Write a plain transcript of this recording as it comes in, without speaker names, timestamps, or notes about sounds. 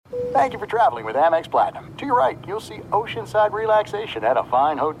Thank you for traveling with Amex Platinum. To your right, you'll see oceanside relaxation at a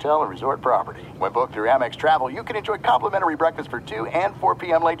fine hotel and resort property. When booked through Amex Travel, you can enjoy complimentary breakfast for 2 and 4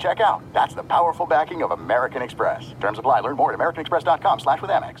 p.m. late checkout. That's the powerful backing of American Express. Terms apply. Learn more at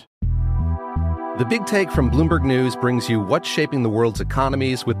americanexpress.com/withAmex. The Big Take from Bloomberg News brings you what's shaping the world's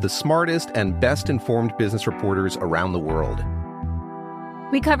economies with the smartest and best-informed business reporters around the world.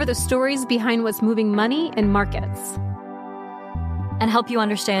 We cover the stories behind what's moving money and markets, and help you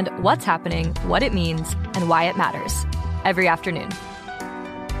understand what's happening, what it means, and why it matters every afternoon.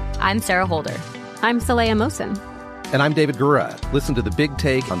 I'm Sarah Holder. I'm Saleha Mohsin. And I'm David Gura. Listen to The Big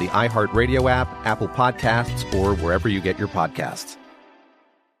Take on the iHeartRadio app, Apple Podcasts, or wherever you get your podcasts.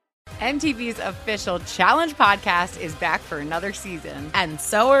 MTV's official Challenge podcast is back for another season. And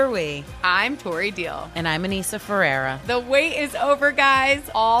so are we. I'm Tori Deal. And I'm Anissa Ferreira. The wait is over, guys.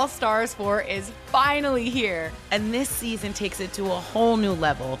 All Stars 4 is finally here. And this season takes it to a whole new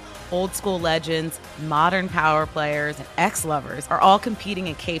level. Old school legends, modern power players, and ex-lovers are all competing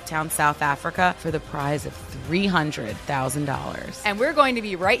in Cape Town, South Africa for the prize of $300,000. And we're going to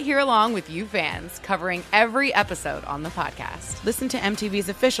be right here along with you fans, covering every episode on the podcast. Listen to MTV's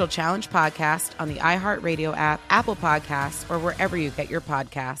official Challenge podcast on the iHeartRadio app, Apple Podcasts, or wherever you get your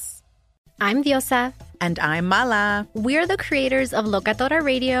podcasts. I'm Diosa. And I'm Mala. We're the creators of Locatora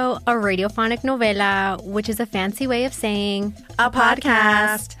Radio, a radiophonic novela, which is a fancy way of saying a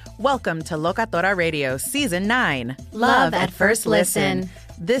podcast. Welcome to Locatora Radio Season 9, Love at First Listen.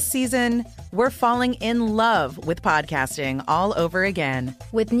 This season, we're falling in love with podcasting all over again.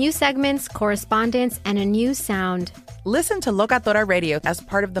 With new segments, correspondence, and a new sound. Listen to Locatora Radio as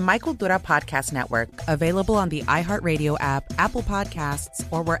part of the My Cultura Podcast Network, available on the iHeartRadio app, Apple Podcasts,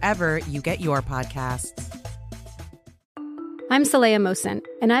 or wherever you get your podcasts. I'm Saleha Mohsin,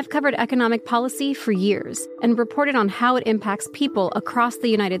 and I've covered economic policy for years and reported on how it impacts people across the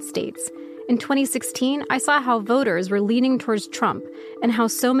United States. In 2016, I saw how voters were leaning towards Trump and how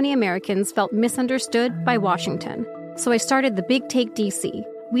so many Americans felt misunderstood by Washington. So I started the Big Take DC.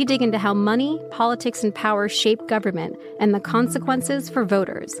 We dig into how money, politics, and power shape government and the consequences for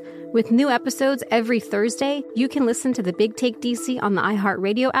voters. With new episodes every Thursday, you can listen to the Big Take DC on the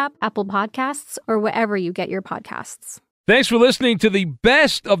iHeartRadio app, Apple Podcasts, or wherever you get your podcasts. Thanks for listening to the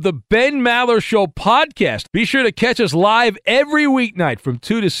Best of the Ben Maller Show podcast. Be sure to catch us live every weeknight from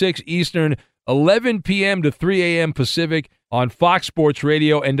 2 to 6 Eastern, 11 p.m. to 3 a.m. Pacific on Fox Sports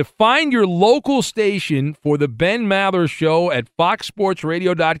Radio. And to find your local station for the Ben Maller Show at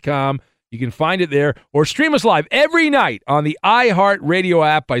foxsportsradio.com, you can find it there, or stream us live every night on the iHeartRadio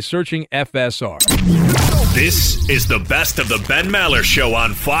app by searching FSR. This is the Best of the Ben Maller Show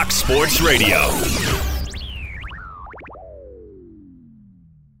on Fox Sports Radio.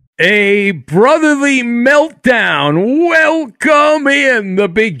 A brotherly meltdown. Welcome in the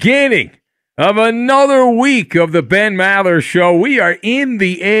beginning of another week of the Ben Maller Show. We are in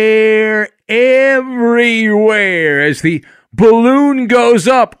the air everywhere as the balloon goes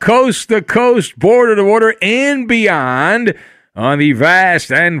up coast to coast, border to border, and beyond on the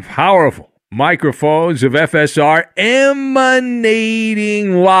vast and powerful microphones of FSR,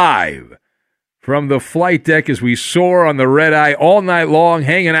 emanating live from the flight deck as we soar on the red eye all night long,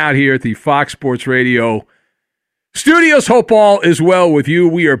 hanging out here at the Fox Sports Radio studios. Hope all is well with you.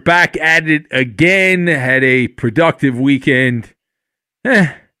 We are back at it again. Had a productive weekend.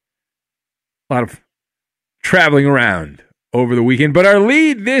 A lot of traveling around over the weekend. But our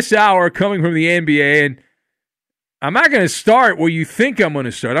lead this hour coming from the NBA, and I'm not going to start where you think I'm going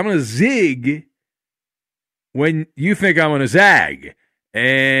to start. I'm going to zig when you think I'm going to zag.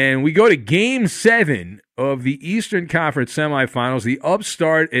 And we go to Game 7 of the Eastern Conference semifinals, the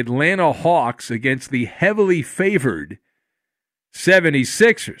upstart Atlanta Hawks against the heavily favored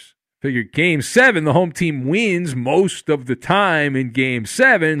 76ers. Figure Game 7, the home team wins most of the time in Game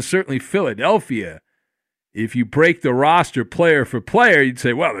 7, certainly Philadelphia. If you break the roster player for player, you'd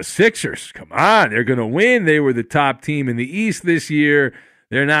say, well, the Sixers, come on, they're going to win. They were the top team in the East this year.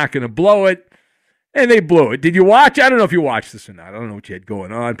 They're not going to blow it. And they blew it. Did you watch? I don't know if you watched this or not. I don't know what you had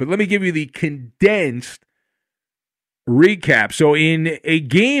going on. But let me give you the condensed recap. So in a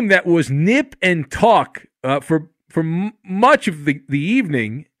game that was nip and tuck for much of the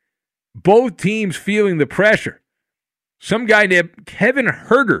evening, both teams feeling the pressure. Some guy named Kevin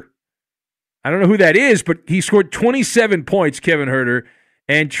Huerter. I don't know who that is, but he scored 27 points, Kevin Huerter.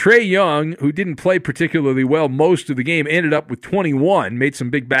 And Trae Young, who didn't play particularly well most of the game, ended up with 21, made some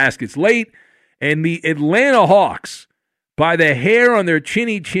big baskets late. And the Atlanta Hawks, by the hair on their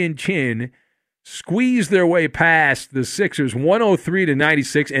chinny chin, squeeze their way past the Sixers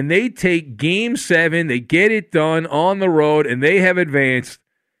 103-96, and they take Game 7. They get it done on the road, and they have advanced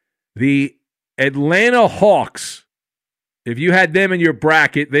The Atlanta Hawks, if you had them in your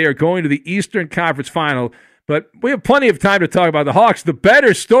bracket, they are going to the Eastern Conference Final. But we have plenty of time to talk about the Hawks. The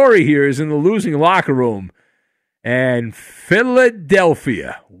better story here is in the losing locker room. And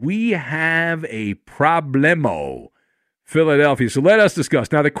Philadelphia, we have a problemo. Philadelphia. So let us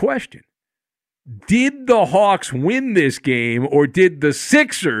discuss. Now the question, did the Hawks win this game or did the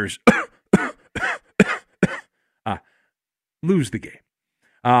Sixers lose the game?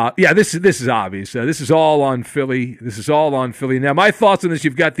 This is obvious. This is all on Philly. Now my thoughts on this,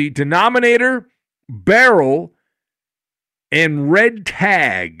 you've got the denominator, barrel, and red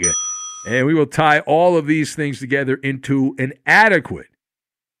tag. And we will tie all of these things together into an adequate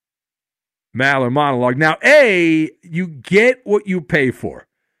Maller monologue. Now, you get what you pay for.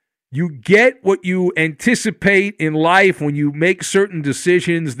 You get what you anticipate in life when you make certain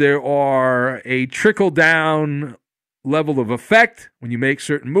decisions. There are a trickle-down level of effect when you make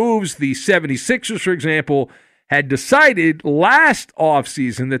certain moves. The 76ers, for example, had decided last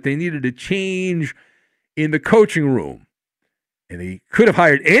offseason that they needed a change in the coaching room. And they could have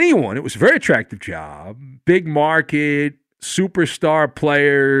hired anyone. It was a very attractive job. Big market, superstar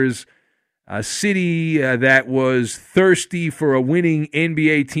players, a city that was thirsty for a winning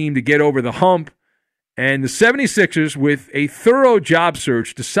NBA team to get over the hump. And the 76ers, with a thorough job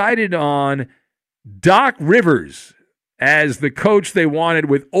search, decided on Doc Rivers as the coach they wanted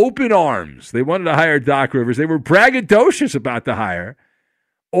with open arms. They wanted to hire Doc Rivers. They were braggadocious about the hire,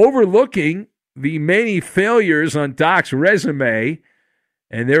 overlooking the many failures on Doc's resume,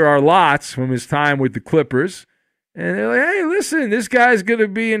 and there are lots from his time with the Clippers. And they're like, hey, listen, this guy's going to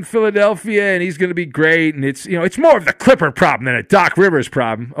be in Philadelphia, and he's going to be great. And it's more of the Clipper problem than a Doc Rivers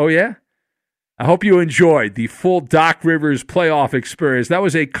problem. Oh, yeah? I hope you enjoyed the full Doc Rivers playoff experience. That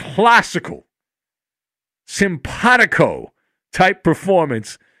was a classical, simpatico-type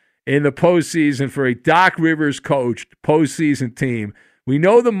performance in the postseason for a Doc Rivers-coached postseason team. We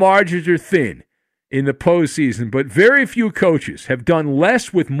know the margins are thin in the postseason, but very few coaches have done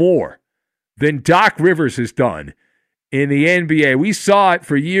less with more than Doc Rivers has done in the NBA. We saw it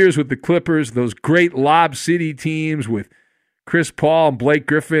for years with the Clippers, those great Lob City teams with Chris Paul and Blake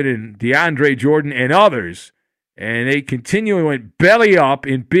Griffin and DeAndre Jordan and others, and they continually went belly up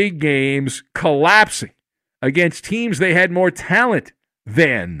in big games, collapsing against teams they had more talent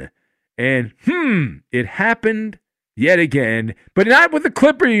than. And, it happened yet again, but not with the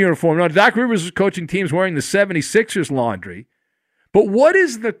Clipper uniform. No, Doc Rivers was coaching teams wearing the 76ers laundry. But what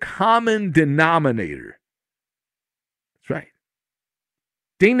is the common denominator? That's right.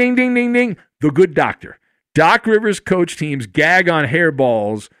 Ding, ding, ding, ding, ding. The good doctor. Doc Rivers coach teams gag on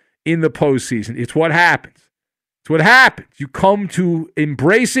hairballs in the postseason. It's what happens. It's what happens. You come to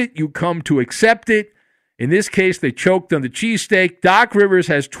embrace it. You come to accept it. In this case, they choked on the cheesesteak. Doc Rivers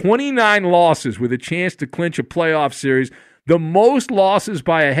has 29 losses with a chance to clinch a playoff series, the most losses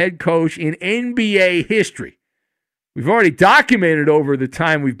by a head coach in NBA history. We've already documented over the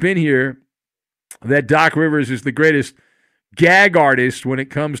time we've been here that Doc Rivers is the greatest gag artist when it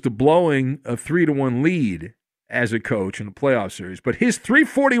comes to blowing a 3-1 lead as a coach in a playoff series. But his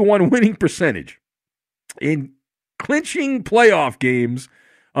 .341 winning percentage in clinching playoff games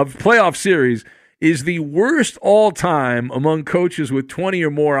of playoff series is the worst all time among coaches with 20 or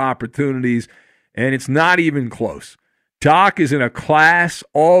more opportunities, and it's not even close. Doc is in a class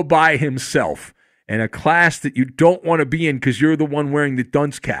all by himself, and a class that you don't want to be in because you're the one wearing the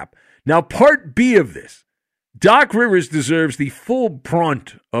dunce cap. Now, part B of this, Doc Rivers deserves the full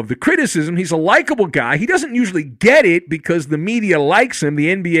brunt of the criticism. He's a likable guy. He doesn't usually get it because the media likes him.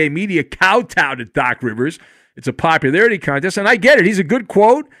 The NBA media kowtowed at Doc Rivers. It's a popularity contest, and I get it. He's a good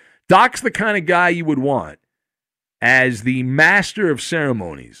quote. Doc's the kind of guy you would want as the master of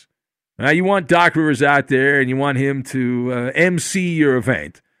ceremonies. Now, you want Doc Rivers out there, and you want him to MC your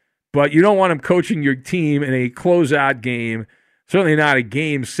event, but you don't want him coaching your team in a closeout game, certainly not a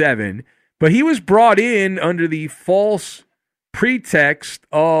Game 7. But he was brought in under the false pretext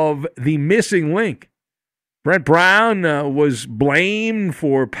of the missing link. Brett Brown was blamed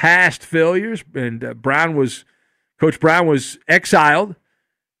for past failures, and Coach Brown was exiled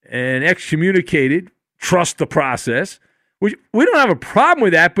and excommunicated. Trust the process. We don't have a problem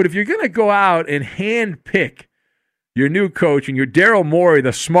with that, but if you're going to go out and hand-pick your new coach, and you're Daryl Morey,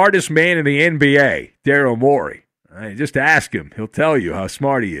 the smartest man in the NBA, Daryl Morey, right, just ask him. He'll tell you how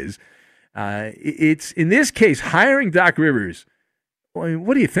smart he is. It's, in this case, hiring Doc Rivers. I mean,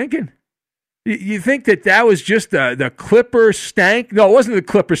 what are you thinking? You think that was just the Clipper stank? No, it wasn't the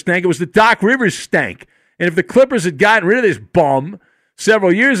Clipper stank. It was the Doc Rivers stank. And if the Clippers had gotten rid of this bum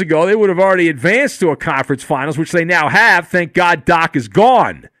several years ago, they would have already advanced to a conference finals, which they now have. Thank God Doc is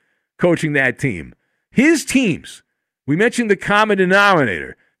gone. coaching that team. His teams, we mentioned the common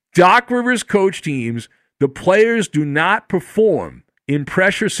denominator. Doc Rivers coach teams, the players do not perform in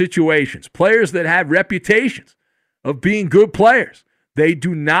pressure situations. Players that have reputations of being good players, they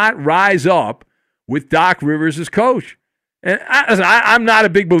do not rise up with Doc Rivers as coach. And I'm not a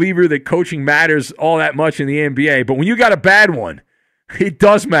big believer that coaching matters all that much in the NBA, but when you got a bad one, it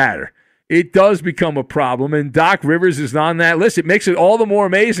does matter. It does become a problem, and Doc Rivers is on that list. It makes it all the more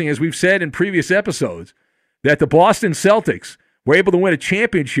amazing, as we've said in previous episodes, that the Boston Celtics were able to win a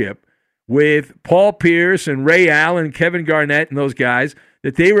championship with Paul Pierce and Ray Allen, Kevin Garnett, and those guys,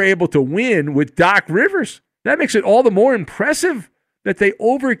 that they were able to win with Doc Rivers. That makes it all the more impressive that they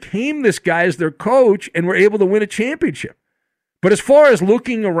overcame this guy as their coach and were able to win a championship. But as far as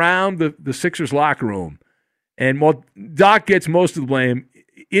looking around the Sixers locker room, and while Doc gets most of the blame,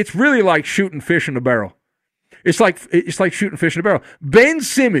 it's really like shooting fish in a barrel. It's like shooting fish in a barrel. Ben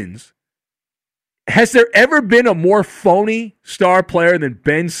Simmons, has there ever been a more phony star player than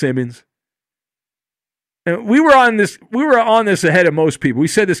Ben Simmons? And we were on this ahead of most people. We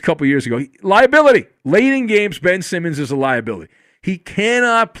said this a couple years ago. Liability. Late in games, Ben Simmons is a liability. He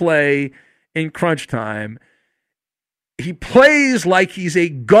cannot play in crunch time. He plays like he's a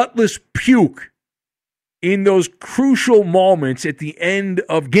gutless puke in those crucial moments at the end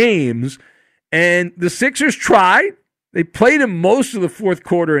of games. And the Sixers tried. They played him most of the fourth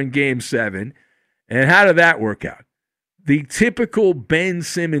quarter in Game 7. And how did that work out? The typical Ben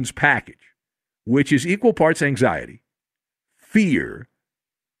Simmons package, which is equal parts anxiety, fear,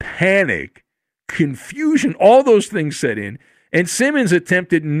 panic, confusion, all those things set in. And Simmons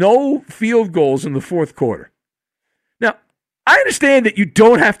attempted no field goals in the fourth quarter. Now, I understand that you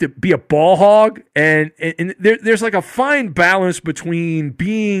don't have to be a ball hog, and there's like a fine balance between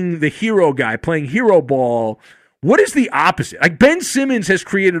being the hero guy, playing hero ball. What is the opposite? Like Ben Simmons has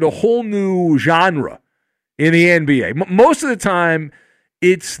created a whole new genre in the NBA. Most of the time,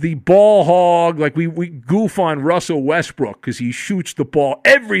 it's the ball hog. Like we goof on Russell Westbrook because he shoots the ball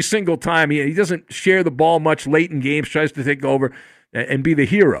every single time. He doesn't share the ball much late in games, tries to take over and be the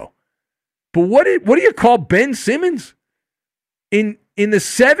hero. But what do you call Ben Simmons? In the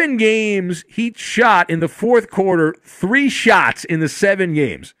 7 games, he shot in the fourth quarter 3 shots in the 7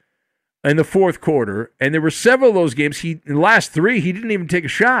 games in the fourth quarter. And there were several of those games, in the last 3, he didn't even take a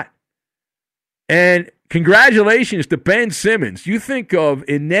shot. And congratulations to Ben Simmons. You think of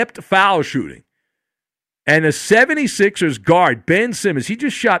inept foul shooting. And the 76ers guard, Ben Simmons, he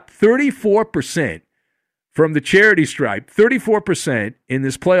just shot 34% from the charity stripe, 34% in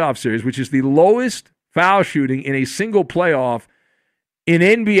this playoff series, which is the lowest foul shooting in a single playoff in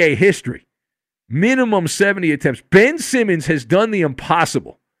NBA history. Minimum 70 attempts. Ben Simmons has done the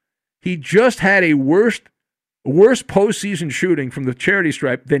impossible. He just had a worse postseason shooting from the charity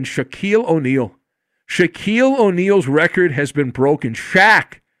stripe than Shaquille O'Neal. Shaquille O'Neal's record has been broken.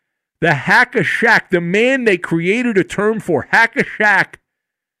 Shaq, the Hack-a-Shaq, the man they created a term for, Hack-a-Shaq,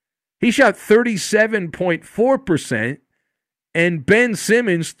 he shot 37.4%, and Ben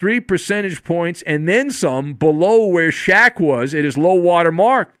Simmons 3 percentage points and then some below where Shaq was at his low water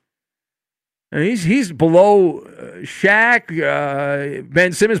mark. And he's below Shaq.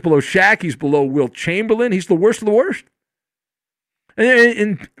 Ben Simmons below Shaq. He's below Wilt Chamberlain. He's the worst of the worst.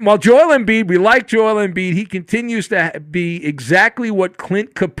 And while Joel Embiid, we like Joel Embiid, he continues to be exactly what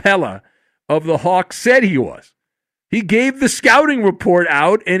Clint Capella of the Hawks said he was. He gave the scouting report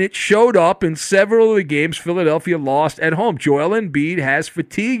out, and it showed up in several of the games Philadelphia lost at home. Joel Embiid has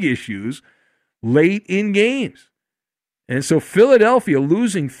fatigue issues late in games. And so Philadelphia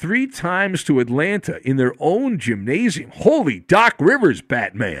losing 3 times to Atlanta in their own gymnasium. Holy Doc Rivers,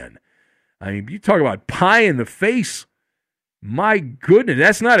 Batman. I mean, you talk about pie in the face. My goodness,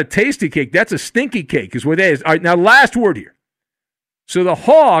 that's not a tasty cake. That's a stinky cake is what it is. All right, now last word here. So the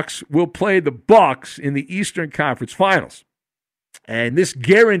Hawks will play the Bucks in the Eastern Conference Finals. And this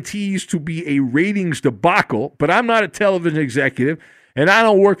guarantees to be a ratings debacle, but I'm not a television executive, and I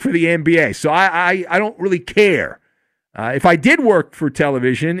don't work for the NBA, so I don't really care. If I did work for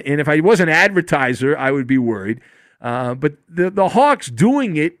television, and if I was an advertiser, I would be worried. But the Hawks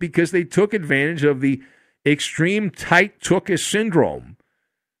doing it because they took advantage of the extreme tight-tookus syndrome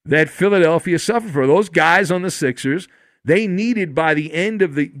that Philadelphia suffered for. Those guys on the Sixers, they needed, by the end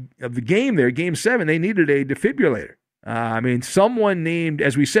of the game there, Game 7, they needed a defibrillator. Someone named,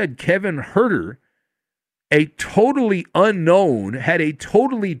 as we said, Kevin Huerter, a totally unknown, had a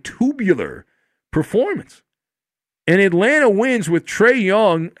totally tubular performance. And Atlanta wins with Trae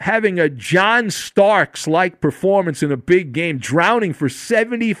Young having a John Starks-like performance in a big game, drowning for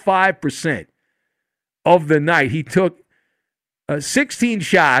 75% of the night. He took 16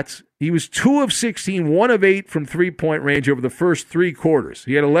 shots He was 2 of 16, 1 of 8 from three-point range over the first 3 quarters.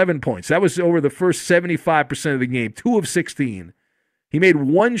 He had 11 points. That was over the first 75% of the game, 2 of 16. He made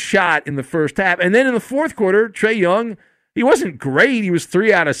 1 shot in the first half. And then in the fourth quarter, Trae Young, he wasn't great. He was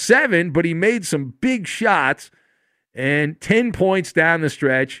 3 out of 7, but he made some big shots and 10 points down the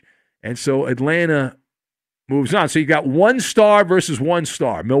stretch. And so Atlanta moves on. So you got 1 star versus 1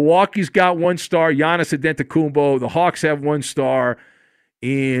 star. Milwaukee's got 1 star, Giannis Antetokounmpo. The Hawks have 1 star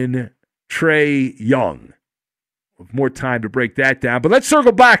in Trae Young. With more time to break that down. But let's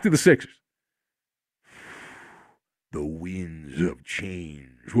circle back to the Sixers. The winds of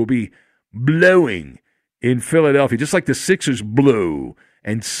change will be blowing in Philadelphia, just like the Sixers blew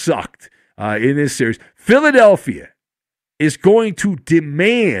and sucked in this series. Philadelphia is going to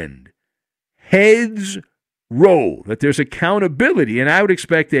demand heads roll, that there's accountability, and I would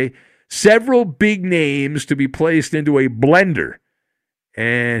expect several big names to be placed into a blender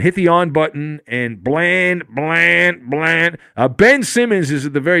and hit the on button and bland. Ben Simmons is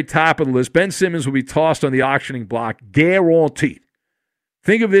at the very top of the list. Ben Simmons will be tossed on the auctioning block, guaranteed.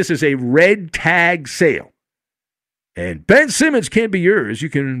 Think of this as a red tag sale. And Ben Simmons can't be yours. You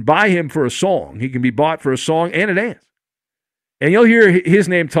can buy him for a song. He can be bought for a song and a dance. And you'll hear his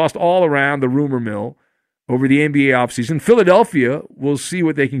name tossed all around the rumor mill over the NBA offseason. Philadelphia will see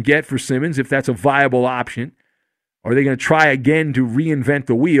what they can get for Simmons, if that's a viable option. Are they going to try again to reinvent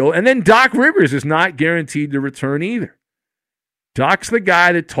the wheel? And then Doc Rivers is not guaranteed to return either. Doc's the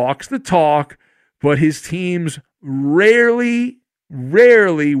guy that talks the talk, but his teams rarely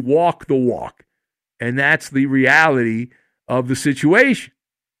walk the walk. And that's the reality of the situation.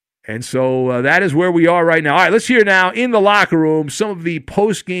 And so that is where we are right now. All right, let's hear now in the locker room some of the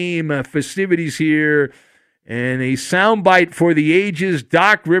post-game festivities here. And a soundbite for the ages.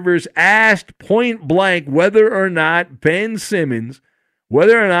 Doc Rivers asked point blank whether or not Ben Simmons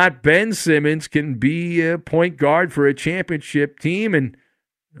can be a point guard for a championship team. And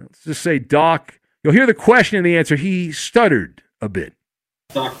let's just say, Doc, you'll hear the question and the answer. He stuttered a bit.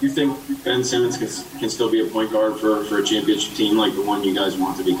 Doc, do you think Ben Simmons can still be a point guard for a championship team like the one you guys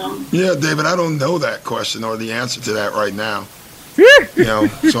want to become? Yeah, David, I don't know that question or the answer to that right now.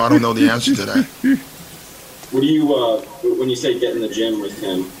 So I don't know the answer to that. What do you, when you say get in the gym with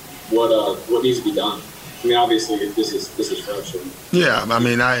him, what needs to be done? I mean, obviously, this is fresh. Yeah, I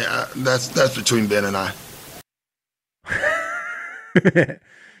mean, that's between Ben and I.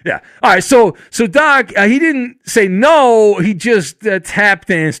 Yeah. All right. So Doc, he didn't say no. He just tap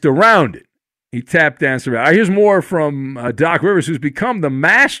danced around it. He tap danced around. Here's more from Doc Rivers, who's become the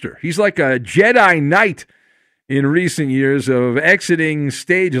master. He's like a Jedi Knight in recent years of exiting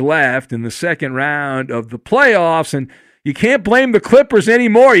stage left in the second round of the playoffs. And you can't blame the Clippers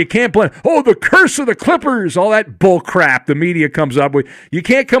anymore. You can't blame, the curse of the Clippers, all that bull crap the media comes up with. You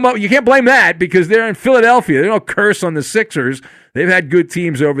can't blame that because they're in Philadelphia. There's no curse on the Sixers. They've had good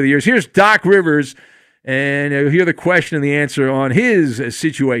teams over the years. Here's Doc Rivers, and you'll hear the question and the answer on his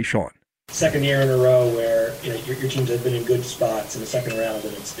situation. Second year in a row where your teams have been in good spots in the second round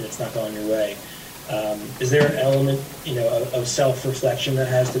and it's not going your way. Is there an element, of self-reflection that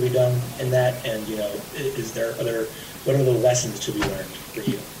has to be done in that? And, what are the lessons to be learned for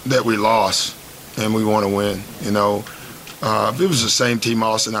you? That we lost and we want to win, If it was the same team,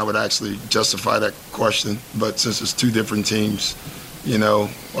 Austin, I would actually justify that question. But since it's 2 different teams,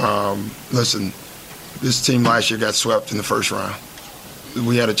 listen, this team last year got swept in the first round.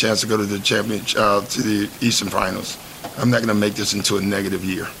 We had a chance to go to the championship, to the Eastern Finals. I'm not going to make this into a negative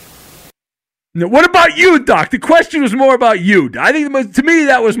year. Now, what about you, Doc? The question was more about you. I think, to me,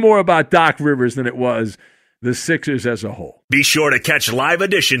 that was more about Doc Rivers than it was the Sixers as a whole. Be sure to catch live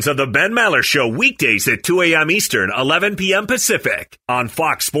editions of the Ben Maller Show weekdays at 2 a.m. Eastern, 11 p.m. Pacific on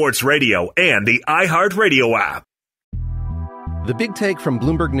Fox Sports Radio and the iHeartRadio app. The Big Take from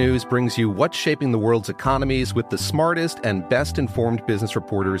Bloomberg News brings you what's shaping the world's economies with the smartest and best-informed business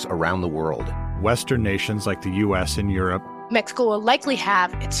reporters around the world. Western nations like the U.S. and Europe. Mexico will likely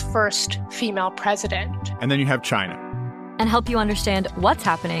have its first female president. And then you have China. And help you understand what's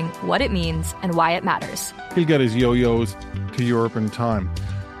happening, what it means, and why it matters. He'll get his yo-yos to Europe in time.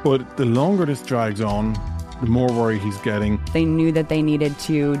 But the longer this drags on, the more worried he's getting. They knew that they needed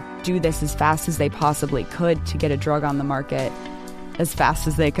to do this as fast as they possibly could to get a drug on the market as fast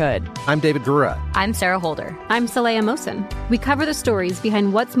as they could. I'm David Gura. I'm Sarah Holder. I'm Saleha Mohsen. We cover the stories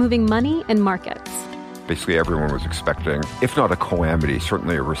behind what's moving money and markets. Basically, everyone was expecting, if not a calamity,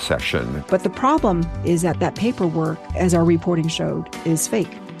 certainly a recession. But the problem is that paperwork, as our reporting showed, is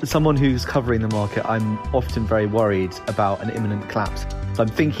fake. As someone who's covering the market, I'm often very worried about an imminent collapse. So I'm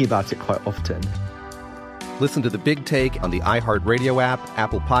thinking about it quite often. Listen to The Big Take on the iHeartRadio app,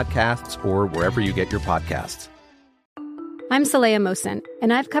 Apple Podcasts, or wherever you get your podcasts. I'm Saleha Mohsin,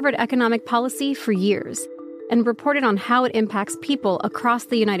 and I've covered economic policy for years and reported on how it impacts people across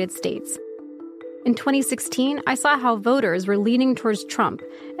the United States. In 2016, I saw how voters were leaning towards Trump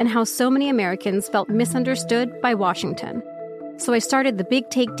and how so many Americans felt misunderstood by Washington. So I started The Big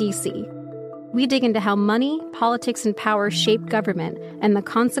Take DC. We dig into how money, politics, and power shape government and the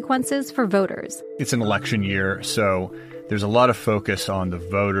consequences for voters. It's an election year, so there's a lot of focus on the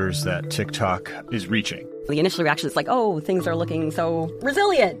voters that TikTok is reaching. The initial reaction is like, oh, things are looking so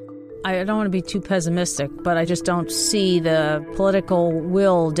resilient. I don't want to be too pessimistic, but I just don't see the political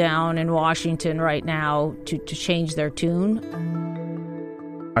will down in Washington right now to change their tune.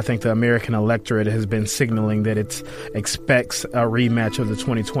 I think the American electorate has been signaling that it expects a rematch of the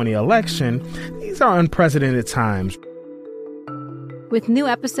 2020 election. These are unprecedented times. With new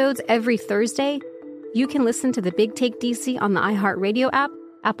episodes every Thursday, you can listen to The Big Take DC on the iHeartRadio app,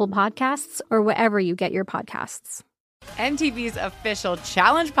 Apple Podcasts, or wherever you get your podcasts. MTV's official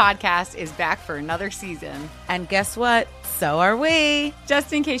Challenge podcast is back for another season. And guess what? So are we.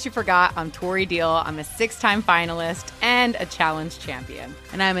 Just in case you forgot, I'm Tori Deal. I'm a 6-time finalist and a Challenge champion.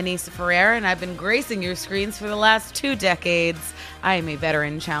 And I'm Anissa Ferreira, and I've been gracing your screens for the last 2 decades. I am a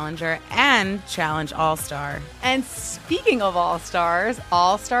veteran challenger and Challenge All-Star. And speaking of All-Stars,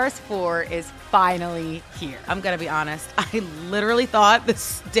 All-Stars 4 is finally here. I'm going to be honest. I literally thought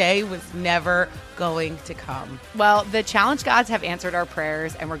this day was never going to come. Well, the Challenge gods have answered our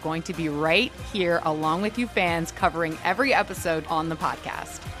prayers, and we're going to be right here along with you fans covering every episode on the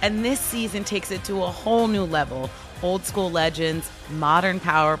podcast. And this season takes it to a whole new level. Old school legends, modern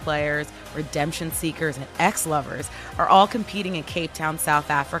power players, redemption seekers, and ex-lovers are all competing in Cape Town, South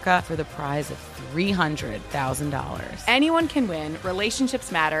Africa for the prize of $300,000. Anyone can win,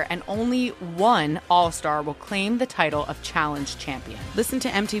 relationships matter, and only one All-Star will claim the title of Challenge champion. Listen to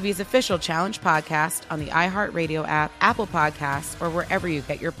MTV's official Challenge podcast on the iHeartRadio app, Apple Podcasts, or wherever you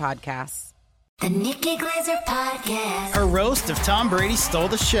get your podcasts. The Nikki Glaser Podcast. Her roast of Tom Brady stole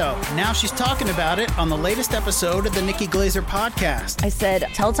the show. Now she's talking about it on the latest episode of the Nikki Glaser Podcast. I said,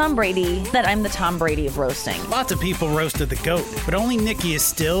 tell Tom Brady that I'm the Tom Brady of roasting. Lots of people roasted the GOAT, but only Nikki is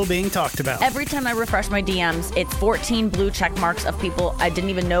still being talked about. Every time I refresh my DMs, it's 14 blue check marks of people I didn't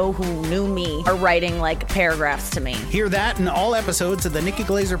even know who knew me are writing like paragraphs to me. Hear that in all episodes of the Nikki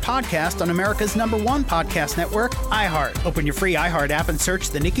Glaser Podcast on America's #1 podcast network, iHeart. Open your free iHeart app and search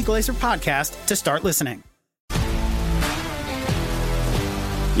the Nikki Glaser Podcast to start listening.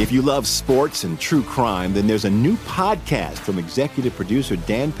 If you love sports and true crime, then there's a new podcast from executive producer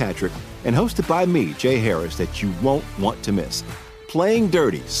Dan Patrick and hosted by me, Jay Harris, that you won't want to miss. Playing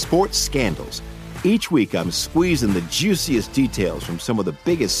Dirty: Sports Scandals. Each week, I'm squeezing the juiciest details from some of the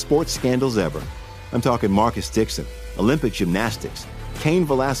biggest sports scandals ever. I'm talking Marcus Dixon, Olympic gymnastics, Cain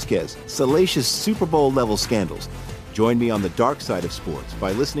Velasquez, salacious Super Bowl-level scandals. Join me on the dark side of sports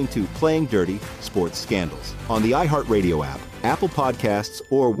by listening to Playing Dirty: Sports Scandals on the iHeartRadio app, Apple Podcasts,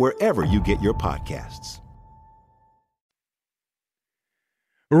 or wherever you get your podcasts.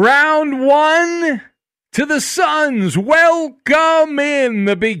 Round 1 to the Suns. Welcome in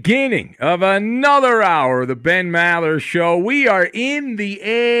the beginning of another hour of the Ben Maller Show. We are in the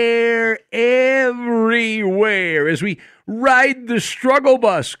air everywhere as we ride the struggle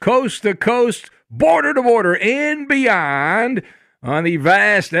bus coast to coast, border to border, and beyond on the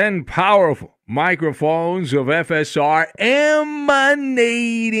vast and powerful microphones of FSR,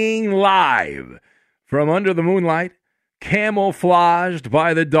 emanating live from under the moonlight, camouflaged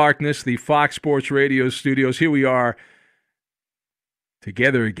by the darkness, the Fox Sports Radio studios. Here we are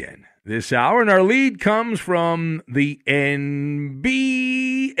together again this hour, and our lead comes from the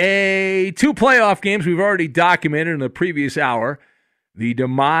NBA. 2 playoff games we've already documented in the previous hour. The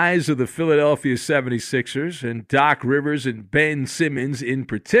demise of the Philadelphia 76ers and Doc Rivers and Ben Simmons in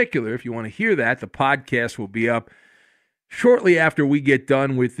particular. If you want to hear that, the podcast will be up shortly after we get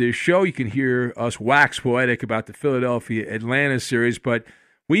done with this show. You can hear us wax poetic about the Philadelphia-Atlanta series, but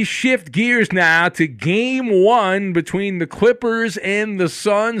we shift gears now to Game 1 between the Clippers and the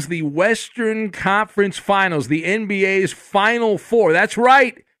Suns, the Western Conference Finals, the NBA's Final Four. That's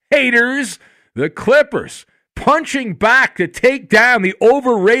right, haters, the Clippers punching back to take down the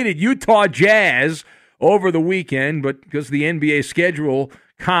overrated Utah Jazz over the weekend, but because the NBA schedule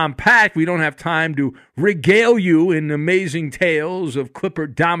compact, we don't have time to regale you in amazing tales of Clipper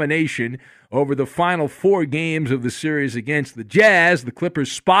domination over the final 4 games of the series against the Jazz. The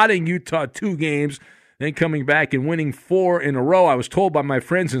Clippers spotting Utah 2 games, then coming back and winning 4 in a row. I was told by my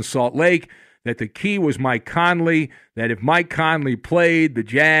friends in Salt Lake that the key was Mike Conley, that if Mike Conley played, the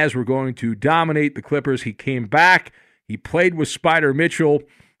Jazz were going to dominate the Clippers. He came back. He played with Spider Mitchell.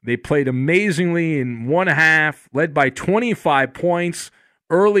 They played amazingly in one half, led by 25 points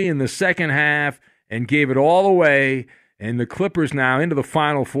early in the second half, and gave it all away. And the Clippers now into the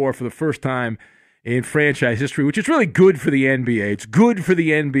Final Four for the first time in franchise history, which is really good for the NBA. It's good for the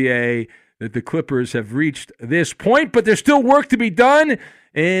NBA that the Clippers have reached this point, but there's still work to be done.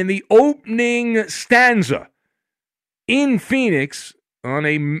 And the opening stanza in Phoenix on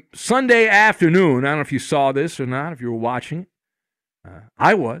a Sunday afternoon, I don't know if you saw this or not, if you were watching it.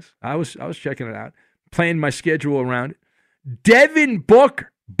 I was checking it out, playing my schedule around it. Devin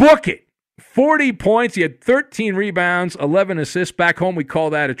Booker, book it. 40 points. He had 13 rebounds, 11 assists. Back home, we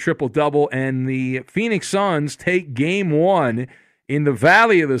call that a triple-double. And the Phoenix Suns take game one in the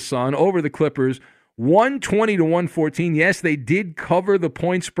Valley of the Sun over the Clippers, 120-114. Yes, they did cover the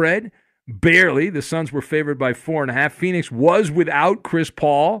point spread. Barely. The Suns were favored by 4.5. Phoenix was without Chris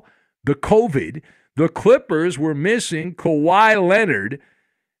Paul, the COVID. The Clippers were missing Kawhi Leonard,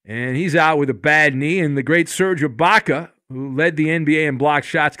 and he's out with a bad knee. And the great Serge Ibaka, who led the NBA in blocked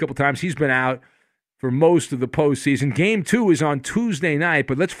shots a couple times, he's been out for most of the postseason. Game 2 is on Tuesday night,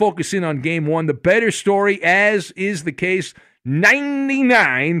 but let's focus in on Game 1. The better story, as is the case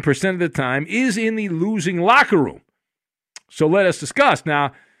 99% of the time, is in the losing locker room. So let us discuss.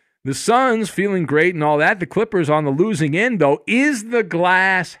 Now, the Suns feeling great and all that. The Clippers on the losing end, though. Is the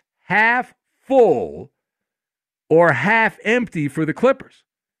glass half full or half empty for the Clippers?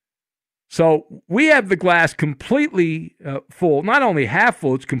 So we have the glass completely full, not only half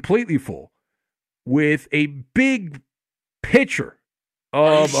full, it's completely full, with a big pitcher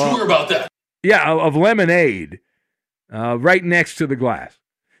of, are you sure about that? Yeah, of lemonade right next to the glass.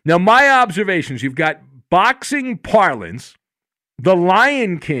 Now, my observations, you've got boxing parlance, the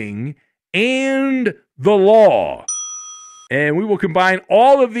Lion King, and the law. And we will combine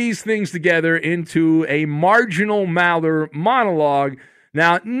all of these things together into a Marginal Maller monologue.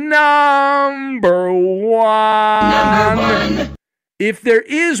 Now, number one. If there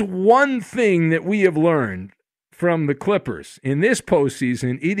is one thing that we have learned from the Clippers in this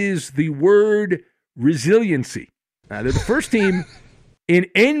postseason, it is the word resiliency. Now, they're the first team in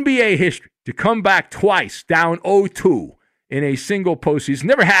NBA history to come back twice down 0-2 in a single postseason.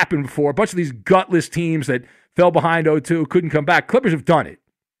 Never happened before. A bunch of these gutless teams that fell behind 0-2 couldn't come back. Clippers have done it.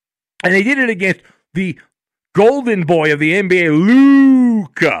 And they did it against the golden boy of the NBA,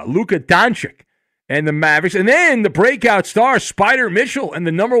 Luka Doncic, and the Mavericks. And then the breakout star, Spider Mitchell, and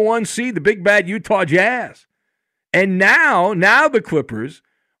the number one seed, the big bad Utah Jazz. And now the Clippers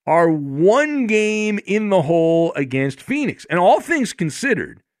are one game in the hole against Phoenix. And all things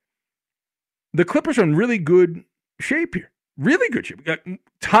considered, the Clippers are in really good shape here. Really good shape.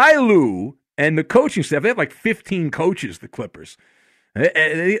 Ty Lue and the coaching staff, they have like 15 coaches, the Clippers.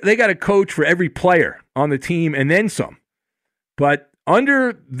 They got a coach for every player on the team and then some. But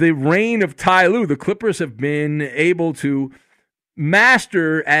under the reign of Ty Lue, the Clippers have been able to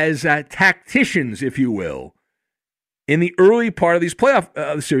master as tacticians, if you will. In the early part of these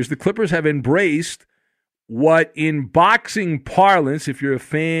playoff series, the Clippers have embraced what in boxing parlance, if you're a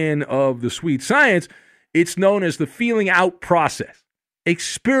fan of the sweet science, it's known as the feeling out process.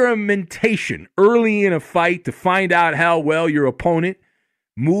 Experimentation early in a fight to find out how well your opponent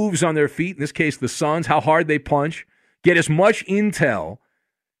moves on their feet, in this case the Suns, how hard they punch, get as much intel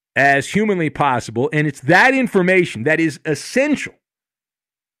as humanly possible, and it's that information that is essential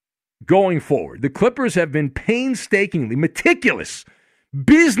going forward. The Clippers have been painstakingly meticulous,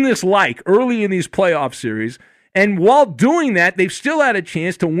 business-like early in these playoff series, and while doing that, they've still had a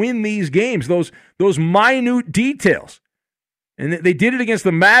chance to win these games, those minute details. And they did it against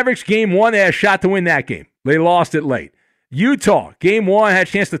the Mavericks. Game 1, they had a shot to win that game. They lost it late. Utah, Game 1, had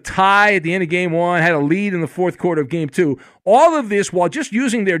a chance to tie at the end of Game 1, had a lead in the fourth quarter of Game 2. All of this while just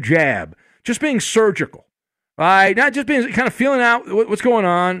using their jab, just being surgical. All right, not just being kind of feeling out what's going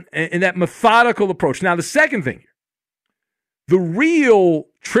on and that methodical approach. Now, the second thing, the real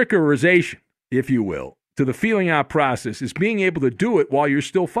trickerization, if you will, to the feeling out process is being able to do it while you're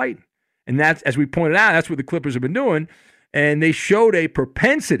still fighting. And that's, as we pointed out, that's what the Clippers have been doing. And they showed a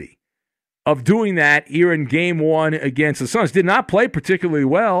propensity of doing that here in Game 1 against the Suns. Did not play particularly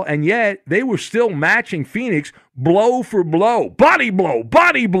well, and yet they were still matching Phoenix blow for blow, body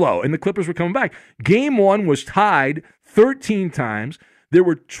blow, and the Clippers were coming back. Game 1 was tied 13 times. There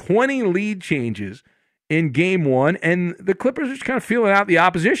were 20 lead changes in Game 1, and the Clippers are just kind of feeling out the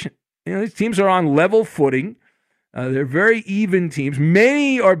opposition. You know, these teams are on level footing. They're very even teams.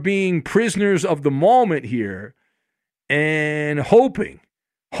 Many are being prisoners of the moment here and hoping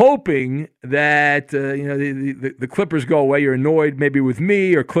hoping that the Clippers go away. You're annoyed maybe with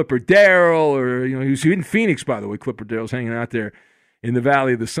me or Clipper Darrell, or he's in Phoenix, by the way. Clipper Darrell's hanging out there in the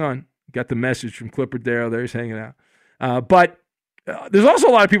Valley of the Sun. Got the message from Clipper Darrell there. He's hanging out. But there's also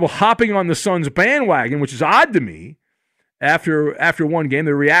a lot of people hopping on the Suns bandwagon, which is odd to me after one game.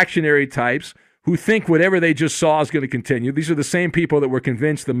 They're reactionary types who think whatever they just saw is going to continue. These are the same people that were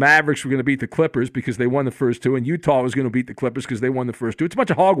convinced the Mavericks were going to beat the Clippers because they won the first two, and Utah was going to beat the Clippers because they won the first two. It's a bunch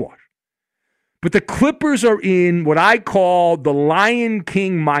of hogwash. But the Clippers are in what I call the Lion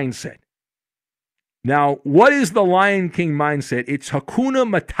King mindset. Now, what is the Lion King mindset? It's Hakuna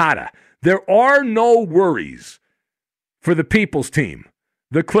Matata. There are no worries for the people's team,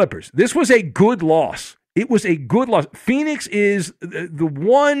 the Clippers. This was a good loss. It was a good loss. Phoenix is the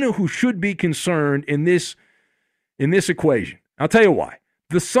one who should be concerned in this equation. I'll tell you why.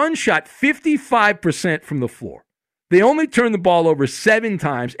 The Suns shot 55% from the floor. They only turned the ball over 7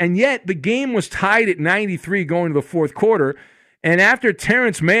 times, and yet the game was tied at 93 going to the fourth quarter. And after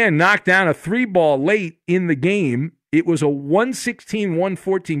Terrence Mann knocked down a 3-ball late in the game, it was a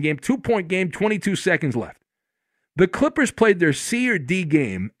 116-114 game, 2-point game, 22 seconds left. The Clippers played their C or D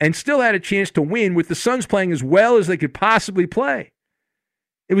game and still had a chance to win with the Suns playing as well as they could possibly play.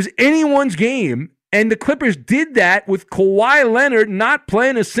 It was anyone's game, and the Clippers did that with Kawhi Leonard not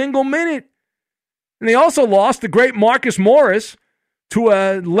playing a single minute. And they also lost the great Marcus Morris to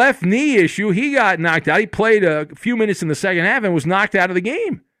a left knee issue. He got knocked out. He played a few minutes in the second half and was knocked out of the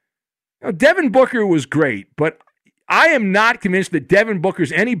game. Now, Devin Booker was great, but I am not convinced that Devin Booker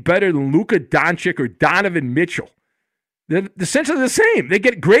is any better than Luka Doncic or Donovan Mitchell. They're essentially the same. They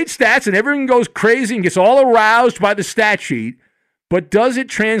get great stats and everyone goes crazy and gets all aroused by the stat sheet, but does it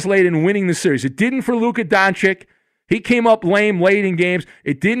translate in winning the series? It didn't for Luka Doncic. He came up lame late in games.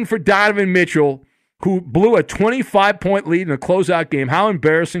 It didn't for Donovan Mitchell, who blew a 25-point lead in a closeout game. How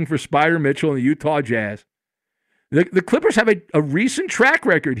embarrassing for Spider Mitchell and the Utah Jazz. The Clippers have a recent track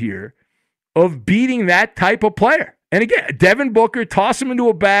record here of beating that type of player. And again, Devin Booker, toss him into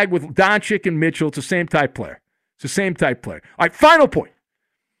a bag with Doncic and Mitchell. It's the same type player. It's the same type player. All right, final point.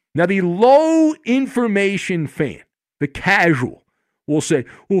 Now, the low information fan, the casual, will say,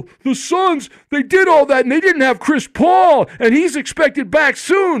 well, the Suns, they did all that and they didn't have Chris Paul and he's expected back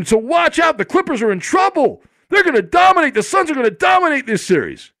soon. So watch out. The Clippers are in trouble. They're going to dominate. The Suns are going to dominate this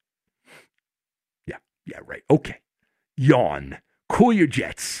series. Yeah, right. Okay. Yawn. Cool your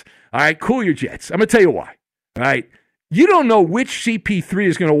jets. All right, cool your jets. I'm going to tell you why. All right. You don't know which CP3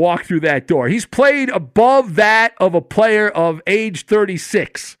 is going to walk through that door. He's played above that of a player of age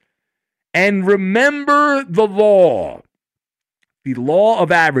 36. And remember the law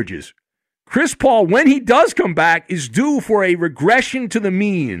of averages. Chris Paul, when he does come back, is due for a regression to the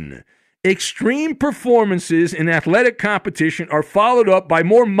mean. Extreme performances in athletic competition are followed up by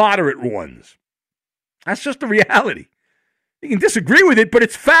more moderate ones. That's just the reality. You can disagree with it, but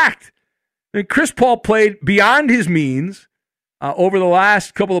it's fact. And Chris Paul played beyond his means over the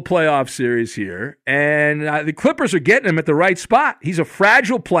last couple of playoff series here, and the Clippers are getting him at the right spot. He's a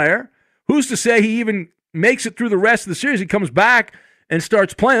fragile player. Who's to say he even makes it through the rest of the series? He comes back and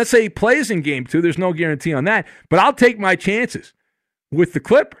starts playing. Let's say he plays in game 2. There's no guarantee on that, but I'll take my chances with the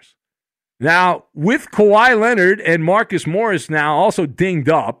Clippers. Now, with Kawhi Leonard and Marcus Morris now also dinged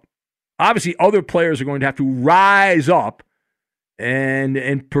up, obviously other players are going to have to rise up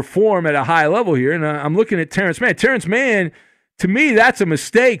and perform at a high level here. And I'm looking at Terrence Mann. Terrence Mann, to me, that's a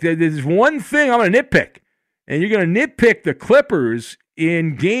mistake. There's one thing I'm going to nitpick, and you're going to nitpick the Clippers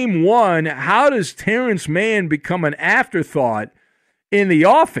in game 1. How does Terrence Mann become an afterthought in the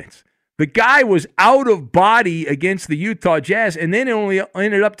offense? The guy was out of body against the Utah Jazz and then only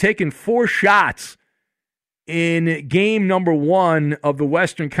ended up taking 4 shots in game number 1 of the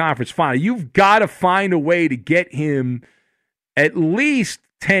Western Conference Final. You've got to find a way to get him at least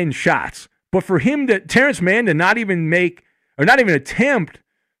 10 shots. But for him Terrence Mann to not even attempt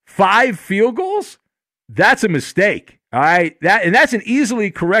 5 field goals, that's a mistake. All right. That's an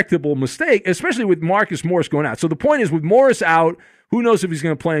easily correctable mistake, especially with Marcus Morris going out. So the point is, with Morris out, who knows if he's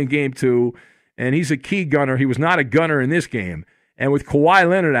going to play in game 2, and he's a key gunner. He was not a gunner in this game. And with Kawhi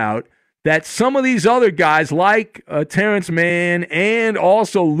Leonard out, that some of these other guys like Terrence Mann and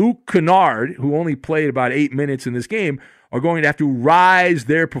also Luke Kennard, who only played about 8 minutes in this game, are going to have to rise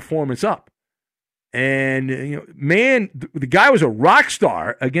their performance up. And, Mann, the guy was a rock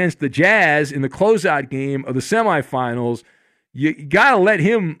star against the Jazz in the closeout game of the semifinals. You got to let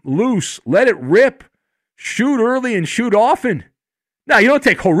him loose, let it rip, shoot early and shoot often. Now, you don't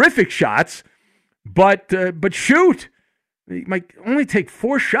take horrific shots, but shoot. You might only take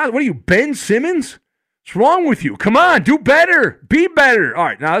 4 shots. What are you, Ben Simmons? What's wrong with you? Come on, do better. Be better. All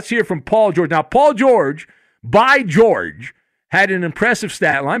right, now let's hear from Paul George. Now, Paul George, by George, had an impressive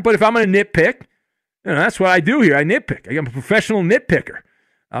stat line, but if I'm going to nitpick, that's what I do here. I nitpick. I'm a professional nitpicker.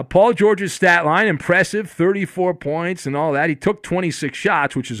 Paul George's stat line, impressive, 34 points and all that. He took 26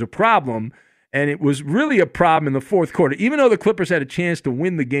 shots, which is a problem, and it was really a problem in the fourth quarter. Even though the Clippers had a chance to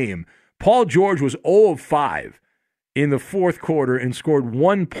win the game, Paul George was 0 of 5 in the fourth quarter and scored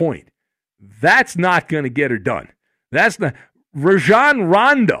 1 point. That's not going to get her done. That's not. Rajon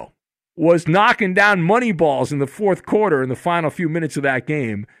Rondo was knocking down money balls in the fourth quarter in the final few minutes of that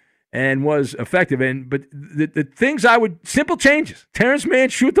game and was effective. But the things simple changes. Terrence Mann,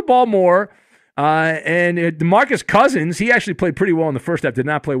 shoot the ball more. And DeMarcus Cousins, he actually played pretty well in the first half, did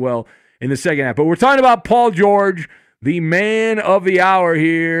not play well in the second half. But we're talking about Paul George, the man of the hour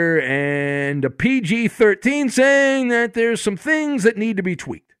here, and a PG-13 saying that there's some things that need to be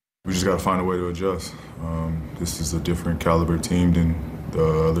tweaked. We just got to find a way to adjust. This is a different caliber team than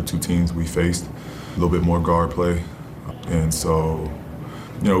the other two teams we faced. A little bit more guard play. And so,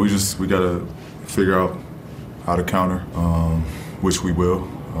 we got to figure out how to counter, which we will.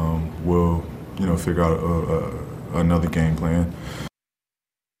 We'll, figure out another game plan.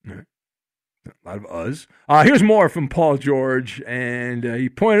 A lot of us. Here's more from Paul George, and he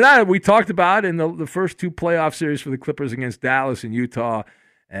pointed out, we talked about in the first two playoff series for the Clippers against Dallas and Utah,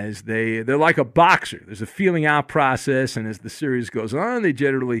 as they're like a boxer. There's a feeling out process, and as the series goes on, they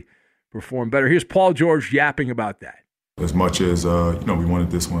generally perform better. Here's Paul George yapping about that. As much as we wanted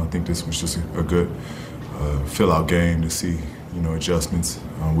this one, I think this was just a good fill-out game to see, adjustments.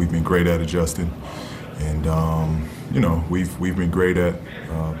 We've been great at adjusting, and we've been great at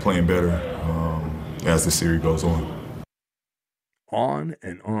playing better as the series goes on. On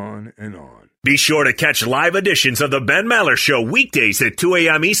and on and on. Be sure to catch live editions of The Ben Maller Show weekdays at 2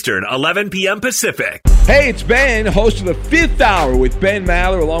 a.m. Eastern, 11 p.m. Pacific. Hey, it's Ben, host of The Fifth Hour with Ben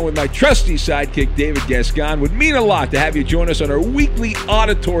Maller, along with my trusty sidekick, David Gascon. Would mean a lot to have you join us on our weekly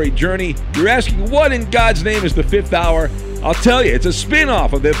auditory journey. You're asking, what in God's name is The Fifth Hour? I'll tell you, it's a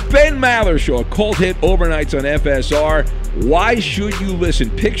spin-off of The Ben Maller Show, a cult hit overnights on FSR. Why should you listen?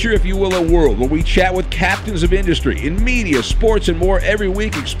 Picture, if you will, a world where we chat with captains of industry in media, sports, and more every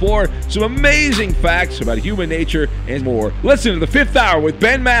week. Explore some amazing facts about human nature and more. Listen to The Fifth Hour with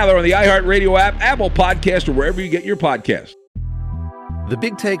Ben Maller on the iHeartRadio app, Apple Podcast, or wherever you get your podcasts. The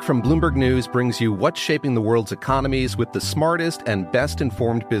Big Take from Bloomberg News brings you what's shaping the world's economies with the smartest and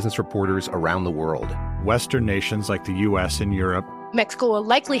best-informed business reporters around the world. Western nations like the U.S. and Europe. Mexico will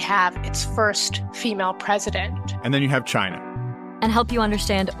likely have its first female president. And then you have China. And help you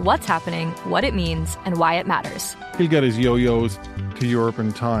understand what's happening, what it means, and why it matters. He'll get his yo-yos to Europe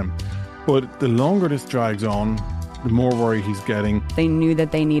in time. But the longer this drags on, the more worry he's getting. They knew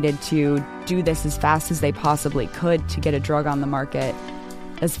that they needed to do this as fast as they possibly could to get a drug on the market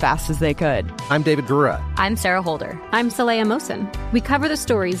as fast as they could. I'm David Gura. I'm Sarah Holder. I'm Saleha Mohsen. We cover the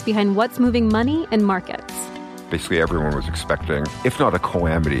stories behind what's moving money and markets. Basically, everyone was expecting, if not a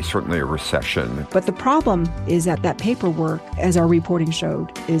calamity, certainly a recession. But the problem is that paperwork, as our reporting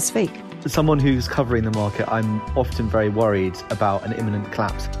showed, is fake. As someone who's covering the market, I'm often very worried about an imminent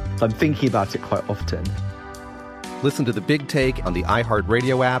collapse. So I'm thinking about it quite often. Listen to The Big Take on the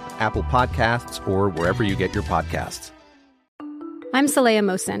iHeartRadio app, Apple Podcasts, or wherever you get your podcasts. I'm Saleha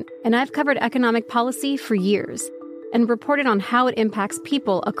Mohsen, and I've covered economic policy for years and reported on how it impacts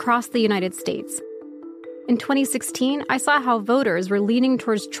people across the United States. In 2016, I saw how voters were leaning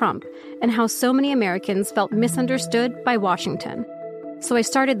towards Trump and how so many Americans felt misunderstood by Washington. So I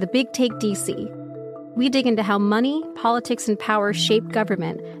started The Big Take DC. We dig into how money, politics, and power shape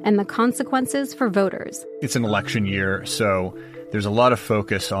government and the consequences for voters. It's an election year, so there's a lot of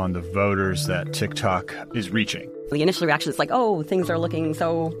focus on the voters that TikTok is reaching. The initial reaction is like, oh, things are looking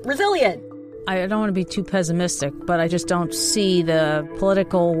so resilient. I don't want to be too pessimistic, but I just don't see the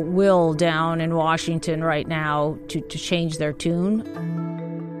political will down in Washington right now to change their tune.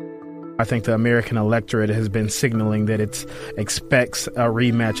 I think the American electorate has been signaling that it expects a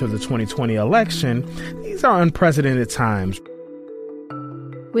rematch of the 2020 election. These are unprecedented times.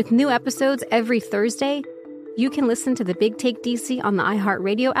 With new episodes every Thursday, you can listen to The Big Take DC on the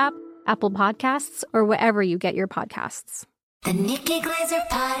iHeartRadio app, Apple Podcasts, or wherever you get your podcasts. The Nikki Glaser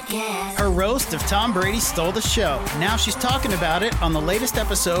Podcast. Her roast of Tom Brady stole the show. Now she's talking about it on the latest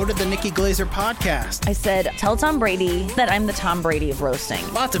episode of the Nikki Glaser Podcast. I said, tell Tom Brady that I'm the Tom Brady of roasting.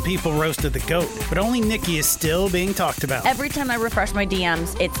 Lots of people roasted the GOAT, but only Nikki is still being talked about. Every time I refresh my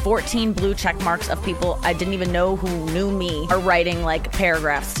DMs, it's 14 blue check marks of people I didn't even know who knew me are writing like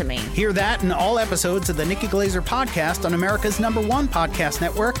paragraphs to me. Hear that in all episodes of the Nikki Glaser Podcast on America's #1 podcast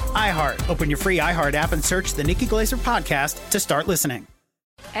network, iHeart. Open your free iHeart app and search the Nikki Glaser Podcast to start listening.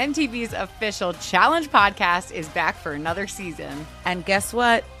 MTV's official Challenge podcast is back for another season. And guess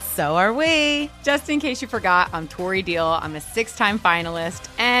what? So are we. Just in case you forgot, I'm Tori Deal. I'm a 6-time finalist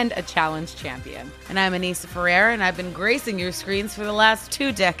and a Challenge champion. And I'm Anissa Ferreira, and I've been gracing your screens for the last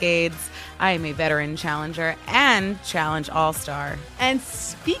 2 decades. I am a veteran challenger and Challenge All-Star. And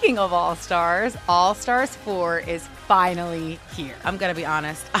speaking of All-Stars, All-Stars 4 is finally here. I'm going to be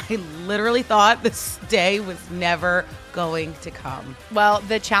honest. I literally thought this day was never going to come. Well,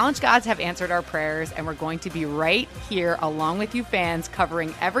 the Challenge gods have answered our prayers, and we're going to be right here along with you fans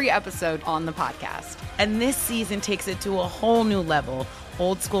covering every episode on the podcast. And this season takes it to a whole new level.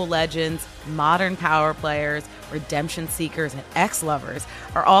 Old school legends, modern power players, redemption seekers, and ex-lovers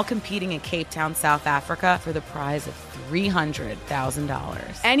are all competing in Cape Town, South Africa for the prize of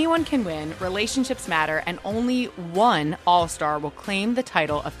 $300,000. Anyone can win, relationships matter, and only one All-Star will claim the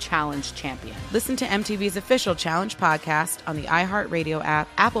title of Challenge champion. Listen to MTV's official Challenge podcast on the iHeartRadio app,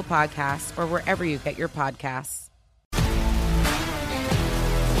 Apple Podcasts, or wherever you get your podcasts.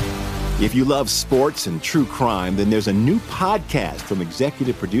 If you love sports and true crime, then there's a new podcast from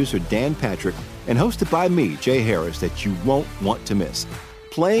executive producer Dan Patrick and hosted by me, Jay Harris, that you won't want to miss.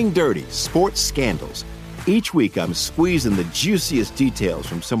 Playing Dirty: Sports Scandals. Each week, I'm squeezing the juiciest details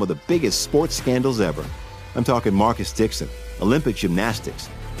from some of the biggest sports scandals ever. I'm talking Marcus Dixon, Olympic gymnastics,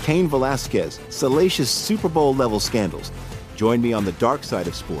 Cain Velasquez, salacious Super Bowl-level scandals. Join me on the dark side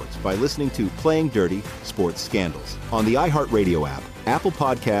of sports by listening to Playing Dirty: Sports Scandals on the iHeartRadio app, Apple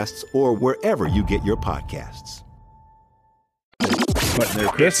Podcasts, or wherever you get your podcasts. Button there,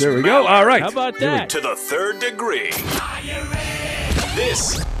 Chris. There we go. All right. How about that? To the third degree.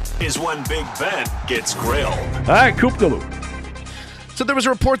 This is when Big Ben gets grilled. All right, Coop the Loop. So there was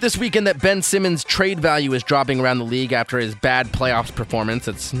a report this weekend that Ben Simmons' trade value is dropping around the league after his bad playoffs performance.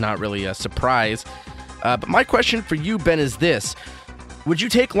 It's not really a surprise. But my question for you, Ben, is this. Would you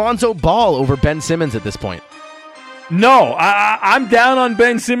take Lonzo Ball over Ben Simmons at this point? No, I'm down on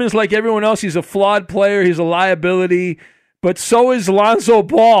Ben Simmons like everyone else. He's a flawed player. He's a liability. But so is Lonzo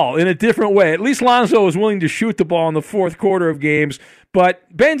Ball in a different way. At least Lonzo is willing to shoot the ball in the fourth quarter of games. But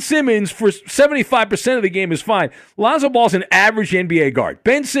Ben Simmons, for 75% of the game, is fine. Lonzo Ball's an average NBA guard.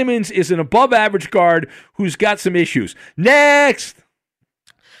 Ben Simmons is an above-average guard who's got some issues. Next!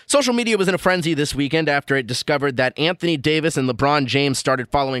 Social media was in a frenzy this weekend after it discovered that Anthony Davis and LeBron James started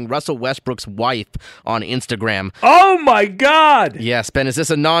following Russell Westbrook's wife on Instagram. Oh, my God! Yes, Ben, is this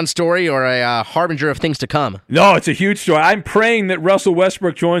a non-story or a harbinger of things to come? No, it's a huge story. I'm praying that Russell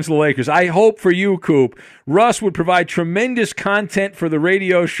Westbrook joins the Lakers. I hope for you, Coop. Russ would provide tremendous content for the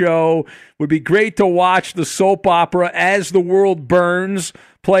radio show. Would be great to watch the soap opera As the World Burns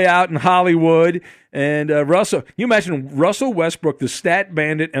play out in Hollywood. And Russell, you imagine Russell Westbrook, the stat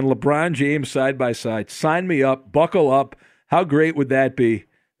bandit, and LeBron James side by side. Sign me up. Buckle up. How great would that be?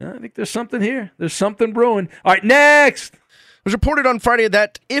 I think there's something here. There's something brewing. All right, next. It was reported on Friday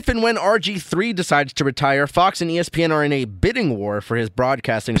that if and when RG3 decides to retire, Fox and ESPN are in a bidding war for his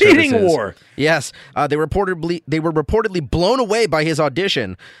broadcasting services. Bidding war? Yes. They were reportedly blown away by his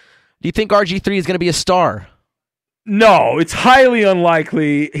audition. Do you think RG3 is going to be a star? No, it's highly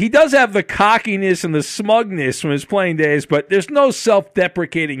unlikely. He does have the cockiness and the smugness from his playing days, but there's no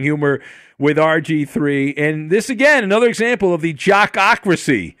self-deprecating humor with RG3. And this, again, another example of the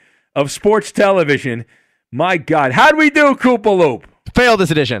jockocracy of sports television. My God. How'd we do, Koopaloop? Fail this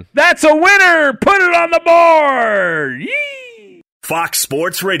edition. That's a winner! Put it on the board! Yee! Fox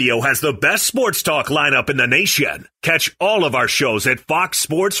Sports Radio has the best sports talk lineup in the nation. Catch all of our shows at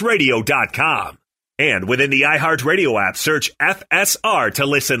foxsportsradio.com. And within the iHeartRadio app, search FSR to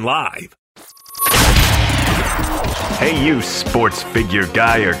listen live. Hey, you sports figure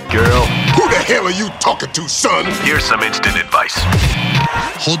guy or girl. Who the hell are you talking to, son? Here's some instant advice.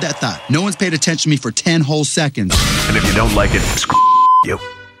 Hold that thought. No one's paid attention to me for 10 whole seconds. And if you don't like it, screw you.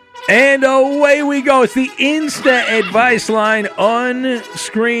 And away we go. It's the Insta Advice Line,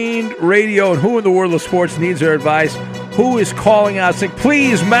 unscreened radio. And who in the world of sports needs our advice? Who is calling out saying,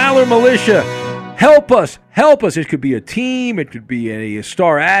 please, Maller Militia, help us. Help us. It could be a team. It could be a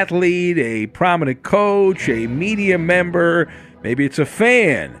star athlete, a prominent coach, a media member. Maybe it's a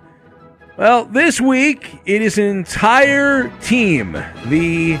fan. Well, this week, it is an entire team.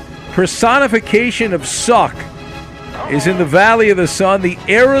 The personification of suck is in the Valley of the Sun. The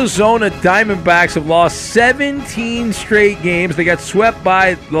Arizona Diamondbacks have lost 17 straight games. They got swept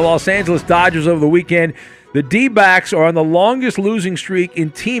by the Los Angeles Dodgers over the weekend. The D-backs are on the longest losing streak in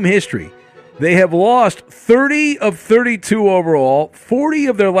team history. They have lost 30 of 32 overall, 40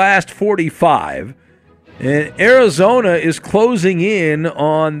 of their last 45. And Arizona is closing in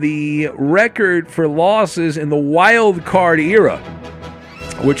on the record for losses in the wild card era,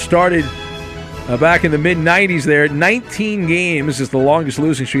 which started back in the mid-'90s there. 19 games is the longest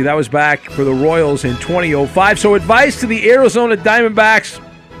losing streak. That was back for the Royals in 2005. So advice to the Arizona Diamondbacks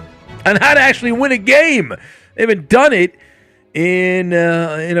on how to actually win a game. They haven't done it in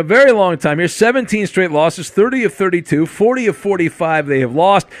a very long time here. 17 straight losses, 30 of 32, 40 of 45 they have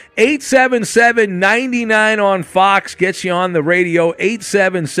lost. 877-99 on Fox gets you on the radio.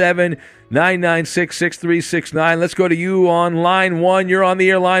 877-996-6369. Let's go to you on line 1. You're on the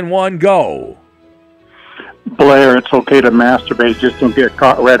air, line 1. Go. Blair, it's okay to masturbate, just don't get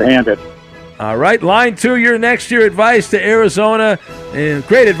caught red-handed. All right, line 2, your next year advice to Arizona, and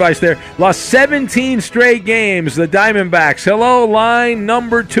great advice there. Lost 17 straight games, the Diamondbacks. Hello, line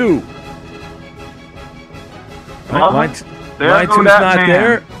number 2. Line 2's not man.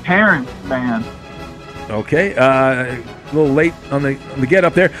 there. Parents, man. Okay, a little late on the get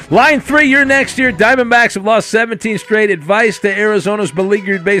up there. Line 3, your next year. Diamondbacks have lost 17 straight. Advice to Arizona's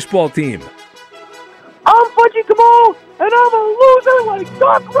beleaguered baseball team. I'm Fudgy Kamal, and I'm a loser like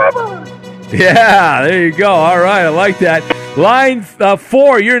Doc Rivers. Yeah, there you go. All right, I like that. Line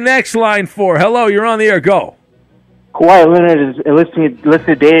 4, your next, line 4. Hello, you're on the air. Go. Kawhi Leonard is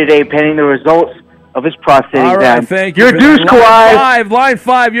listed day-to-day pending the results of his prostate exam. All right, thank you. You're deuce, Kawhi. Line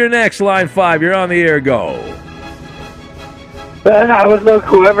 5, your next, line 5. You're on the air. Go. I would look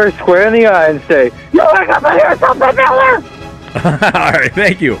whoever square in the eye and say, "Yo, I got my hair something, Miller." All right,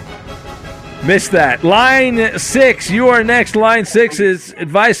 thank you. Missed that. Line 6, you are next. Line 6 is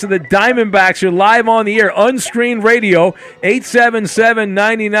advice to the Diamondbacks. You're live on the air, unscreened radio,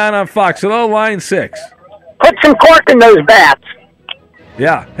 877-99 on Fox. Hello, line 6. Put some cork in those bats.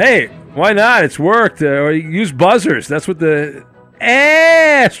 Yeah. Hey, why not? It's worked. Or you use buzzers. That's what the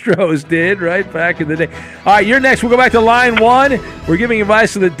Astros did right back in the day. All right, you're next. We'll go back to line 1. We're giving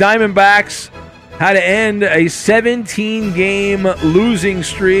advice to the Diamondbacks how to end a 17-game losing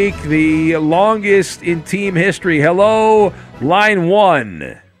streak, the longest in team history. Hello, line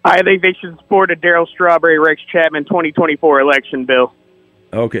 1. I think they should support a Darryl Strawberry, Rex Chapman 2024 election bill.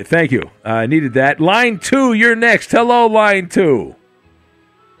 Okay, thank you. I needed that. Line 2, you're next. Hello, line 2.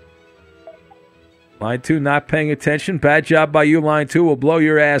 Line 2 not paying attention. Bad job by you, line 2. We'll blow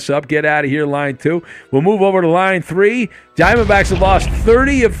your ass up. Get out of here, line 2. We'll move over to line 3. Diamondbacks have lost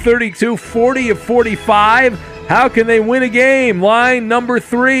 30 of 32, 40 of 45. How can they win a game? Line number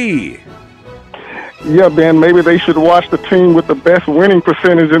 3. Yeah, Ben, maybe they should watch the team with the best winning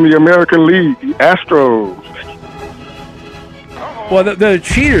percentage in the American League, the Astros. Well, the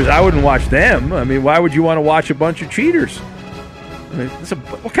cheaters, I wouldn't watch them. I mean, why would you want to watch a bunch of cheaters? I mean,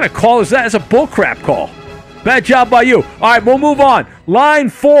 what kind of call is that? It's a bullcrap call. Bad job by you. All right, we'll move on. Line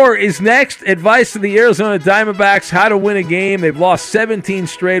 4 is next. Advice to the Arizona Diamondbacks, how to win a game. They've lost 17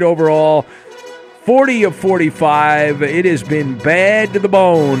 straight overall, 40 of 45. It has been bad to the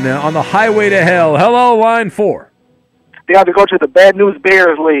bone on the highway to hell. Hello, line 4. They have to go to the Bad News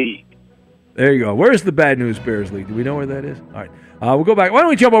Bears League. There you go. Where's the Bad News Bears League? Do we know where that is? All right. We'll go back. Why don't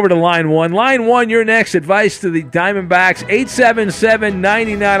we jump over to line 1? Line 1, you're next. Advice to the Diamondbacks.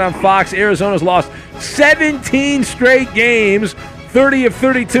 877-99 on Fox. Arizona's lost 17 straight games, 30 of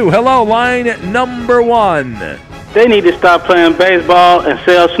 32. Hello, line number 1. They need to stop playing baseball and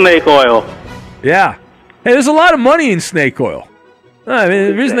sell snake oil. Yeah. Hey, there's a lot of money in snake oil. I mean,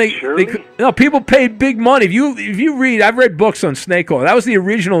 the reason people paid big money. If you read, I've read books on snake oil. That was the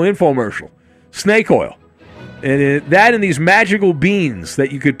original infomercial. Snake oil. And that and these magical beans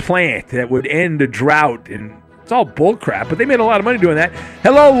that you could plant that would end a drought. And it's all bullcrap, but they made a lot of money doing that.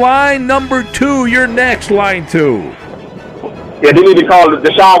 Hello, line number 2. You're next, line 2. Yeah, they need to call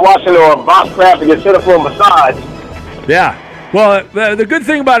Deshaun Watson or Bob Kraft to get set up for a massage. Yeah. Well, the good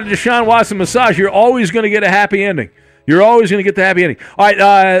thing about a Deshaun Watson massage, you're always going to get a happy ending. You're always going to get the happy ending. All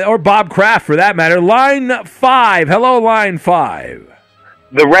right, or Bob Kraft for that matter. Line 5. Hello, line 5.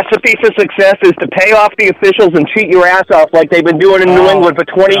 The recipe for success is to pay off the officials and cheat your ass off like they've been doing in New England for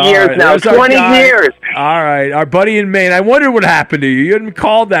 20 years now. 20 years. All right. Our buddy in Maine. I wondered what happened to you. You hadn't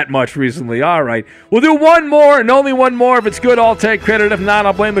called that much recently. All right. We'll do one more and only one more. If it's good, I'll take credit. If not,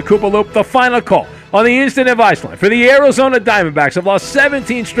 I'll blame the Koopa Loop. The final call. on the Instant Advice Line for the Arizona Diamondbacks have lost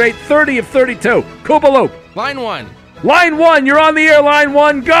 17 straight, 30 of 32. Koopaloop. Line 1. Line 1, you're on the air. Line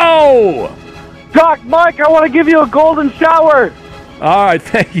 1, go. Doc, Mike, I want to give you a golden shower. All right,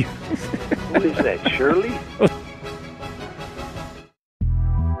 thank you. What is that, Shirley?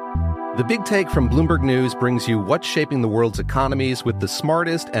 The Big Take from Bloomberg News brings you what's shaping the world's economies with the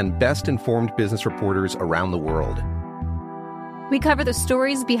smartest and best-informed business reporters around the world. We cover the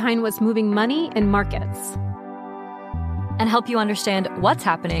stories behind what's moving money and markets, and help you understand what's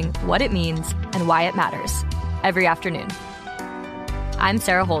happening, what it means, and why it matters every afternoon. I'm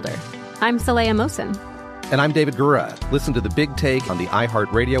Sarah Holder. I'm Saleha Mohsin. And I'm David Gura. Listen to The Big Take on the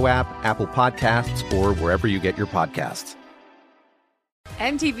iHeartRadio app, Apple Podcasts, or wherever you get your podcasts.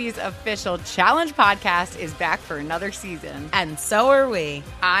 MTV's official Challenge podcast is back for another season. And so are we.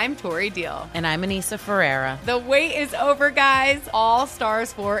 I'm Tori Deal. And I'm Anissa Ferreira. The wait is over, guys. All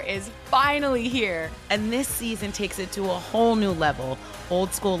Stars 4 is finally here. And this season takes it to a whole new level.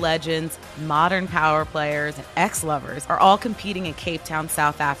 Old school legends, modern power players, and ex-lovers are all competing in Cape Town,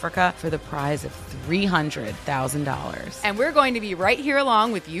 South Africa for the prize of $300,000. And we're going to be right here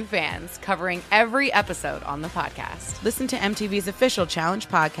along with you fans, covering every episode on the podcast. Listen to MTV's official Challenge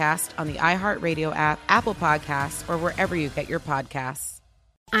podcast on the iHeartRadio app, Apple Podcasts, or wherever you get your podcasts.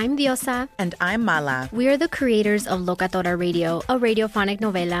 I'm Diosa. And I'm Mala. We are the creators of Locatora Radio, a radiophonic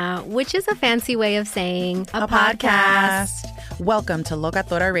novela, which is a fancy way of saying a podcast. Welcome to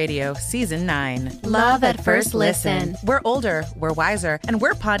Locatora Radio, Season 9. Love at first listen. We're older, we're wiser, and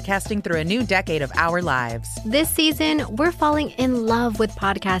we're podcasting through a new decade of our lives. This season, we're falling in love with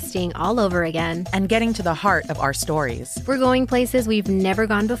podcasting all over again. And getting to the heart of our stories. We're going places we've never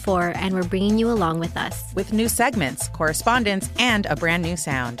gone before, and we're bringing you along with us. With new segments, correspondence, and a brand new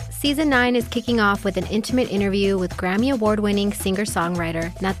sound. Season 9 is kicking off with an intimate interview with Grammy Award-winning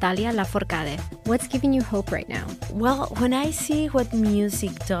singer-songwriter Natalia Lafourcade. What's giving you hope right now? Well, when I see what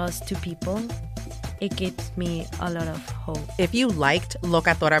music does to people, it gives me a lot of hope. If you liked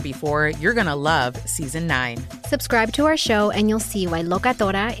Locatora before, you're going to love Season 9. Subscribe to our show and you'll see why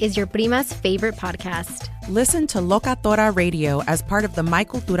Locatora is your prima's favorite podcast. Listen to Locatora Radio as part of the My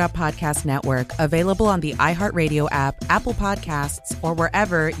Cultura Podcast Network, available on the iHeartRadio app, Apple Podcasts, or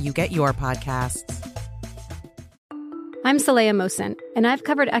wherever you get your podcasts. I'm Saleha Mohsin, and I've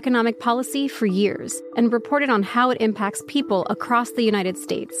covered economic policy for years and reported on how it impacts people across the United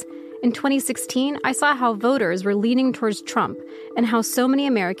States. In 2016, I saw how voters were leaning towards Trump and how so many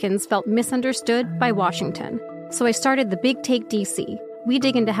Americans felt misunderstood by Washington. So I started The Big Take DC. We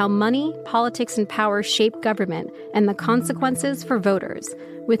dig into how money, politics, and power shape government and the consequences for voters.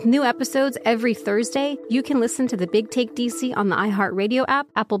 With new episodes every Thursday, you can listen to The Big Take DC on the iHeartRadio app,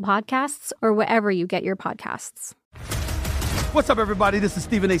 Apple Podcasts, or wherever you get your podcasts. What's up, everybody? This is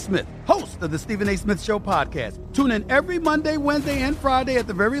Stephen A. Smith, host of the Stephen A. Smith Show podcast. Tune in every Monday, Wednesday, and Friday at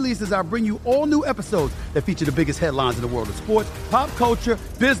the very least as I bring you all new episodes that feature the biggest headlines in the world of sports, pop culture,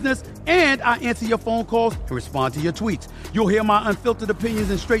 business, and I answer your phone calls and respond to your tweets. You'll hear my unfiltered opinions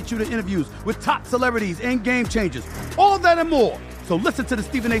and straight-shooter interviews with top celebrities and game changers. All that and more. So listen to the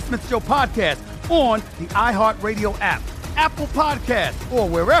Stephen A. Smith Show podcast on the iHeartRadio app, Apple Podcasts, or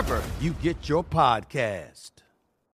wherever you get your podcast.